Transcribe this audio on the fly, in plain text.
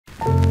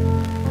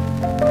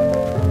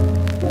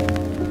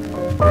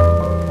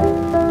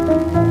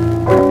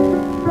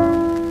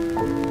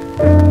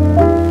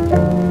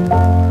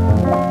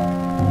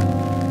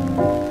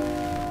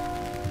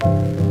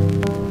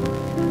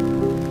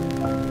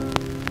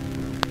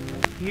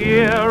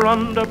Here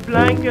under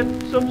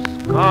blankets of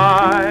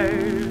sky,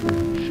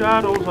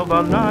 shadows of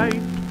the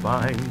night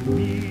find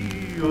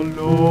me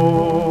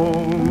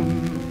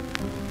alone.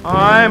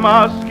 I'm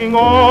asking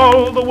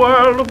all the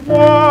world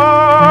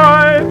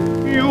why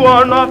you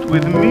are not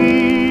with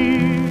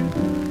me,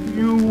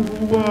 you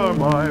who were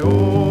my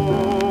own.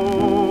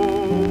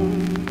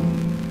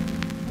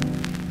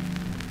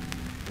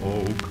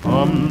 Oh,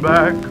 come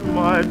back,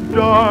 my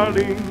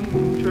darling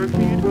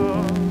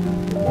Chiquita.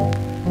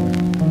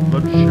 The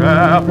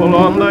chapel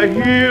on the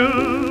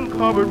hill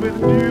covered with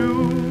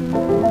dew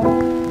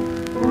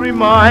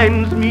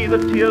reminds me the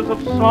tears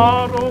of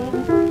sorrow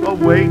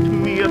await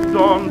me at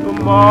dawn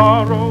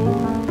tomorrow.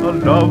 A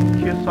love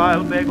kiss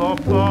I'll beg or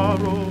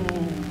borrow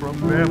from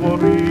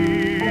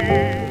memory.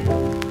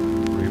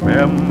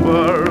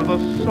 Remember the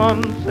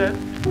sunset,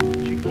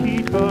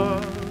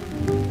 Chiquita,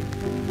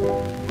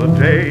 the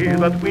day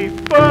that we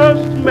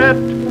first met,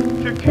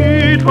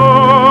 Chiquita.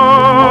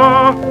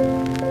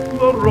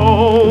 The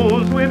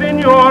rose within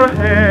your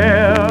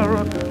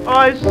hair,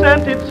 I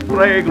sent its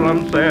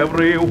fragrance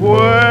everywhere.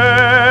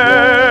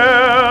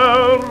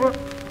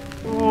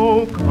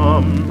 Oh,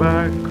 come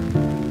back,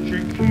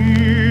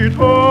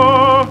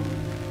 Chiquita,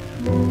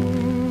 to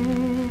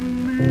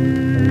me.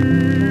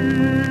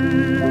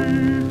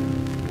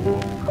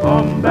 Oh,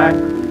 come back,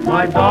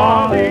 my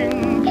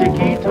darling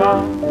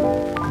Chiquita.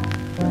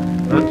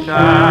 The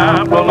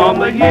chapel on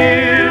the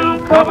hill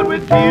covered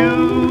with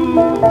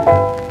dew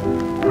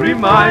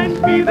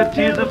reminds me the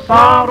tears of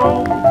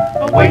sorrow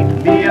await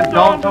me at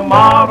dawn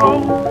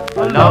tomorrow.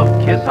 A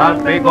love kiss I'll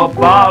beg or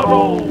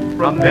borrow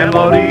from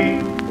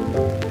memory.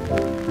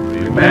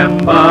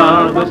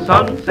 Remember the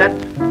sunset,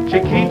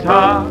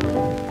 Chiquita,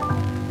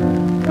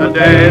 the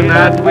day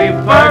that we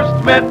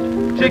first met,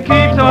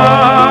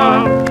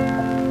 Chiquita.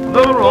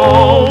 The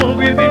rose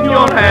within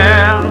your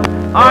hair,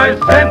 I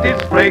sent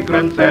its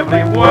fragrance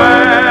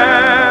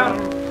everywhere.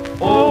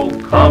 Oh,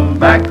 come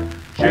back,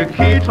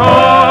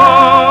 Chiquita.